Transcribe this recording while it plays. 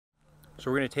So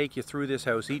we're going to take you through this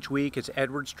house each week. It's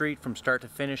Edward Street from start to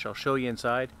finish. I'll show you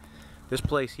inside. This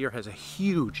place here has a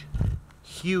huge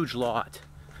lot,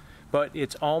 but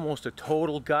it's almost a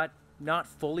total gut. Not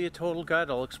fully a total gut.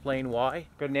 I'll explain why.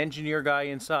 Got an engineer guy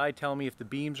inside telling me if the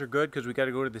beams are good because we got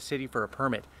to go to the city for a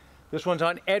permit. This one's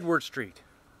on Edward Street.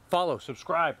 Follow,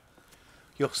 subscribe.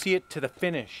 You'll see it to the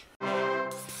finish.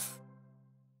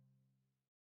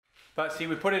 But see,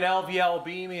 we put an LVL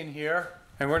beam in here.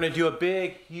 And we're going to do a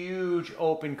big, huge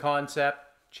open concept,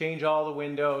 change all the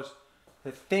windows. I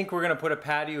think we're going to put a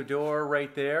patio door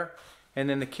right there. And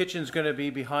then the kitchen's going to be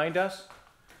behind us,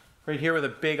 right here with a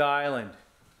big island.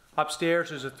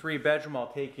 Upstairs is a 3-bedroom,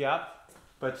 I'll take you up.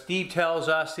 But Steve tells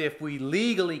us if we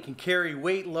legally can carry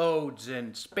weight loads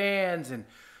and spans and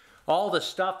all the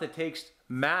stuff that takes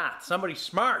math, somebody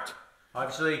smart.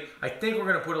 Obviously, I think we're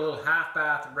going to put a little half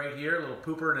bath right here, a little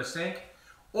pooper and a sink.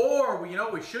 Or, you know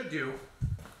what we should do?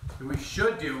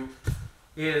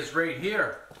 Is right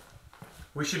here.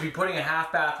 We should be putting a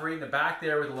half bath right in the back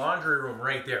there with a laundry room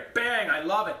right there. Bang, I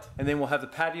love it. And then we'll have the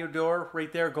patio door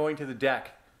right there going to the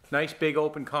deck. Nice big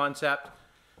open concept.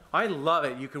 I love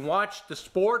it. You can watch the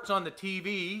sports on the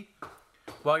TV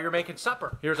while you're making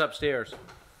supper. Here's upstairs.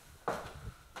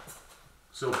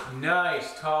 So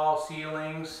nice tall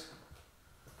ceilings.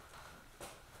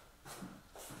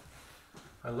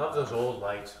 I love those old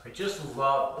lights. I just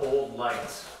love old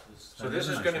lights. So this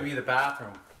is going to be the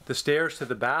bathroom. The stairs to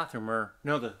the bathroom are,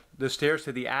 no, the stairs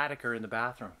to the attic are in the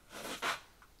bathroom.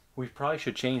 We probably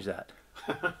should change that.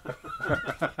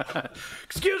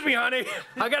 Excuse me, honey.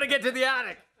 I got to get to the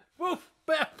attic.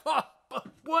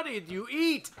 What did you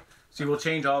eat? See, we'll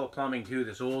change all the plumbing too.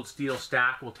 This old steel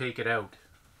stack will take it out.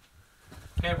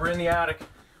 Okay, we're in the attic.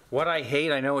 What I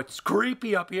hate, I know it's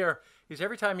creepy up here, is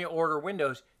every time you order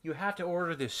windows, you have to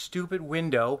order this stupid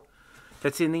window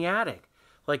that's in the attic.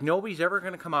 Like nobody's ever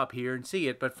going to come up here and see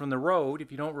it, but from the road,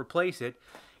 if you don't replace it,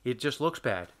 it just looks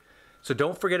bad. So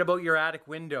don't forget about your attic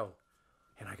window.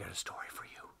 And I got a story for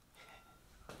you.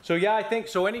 So yeah, I think,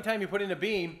 so anytime you put in a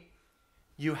beam,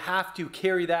 you have to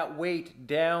carry that weight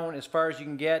down as far as you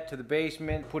can get to the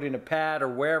basement, put in a pad or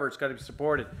wherever it's got to be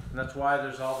supported. And that's why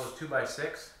there's all those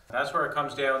 2x6. That's where it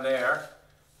comes down there.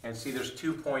 And see, there's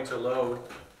 2 points of load,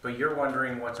 but you're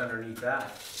wondering what's underneath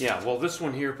that. Yeah, well, this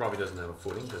one here probably doesn't have a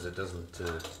footing because it doesn't.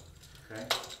 Okay.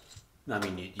 I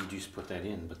mean, you just put that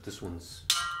in, but this one's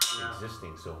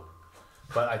existing, so.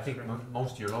 But I think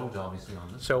most of your load's obviously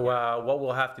on this. So what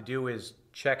we'll have to do is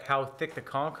check how thick the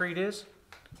concrete is,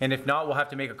 and if not, we'll have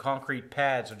to make a concrete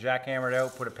pad. So jackhammer it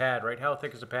out, put a pad. Right? How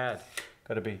thick is a pad?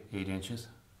 Got to be 8 inches.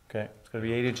 Okay, it's got to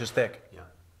be 8 inches thick. Yeah.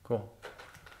 Cool.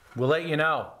 We'll let you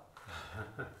know.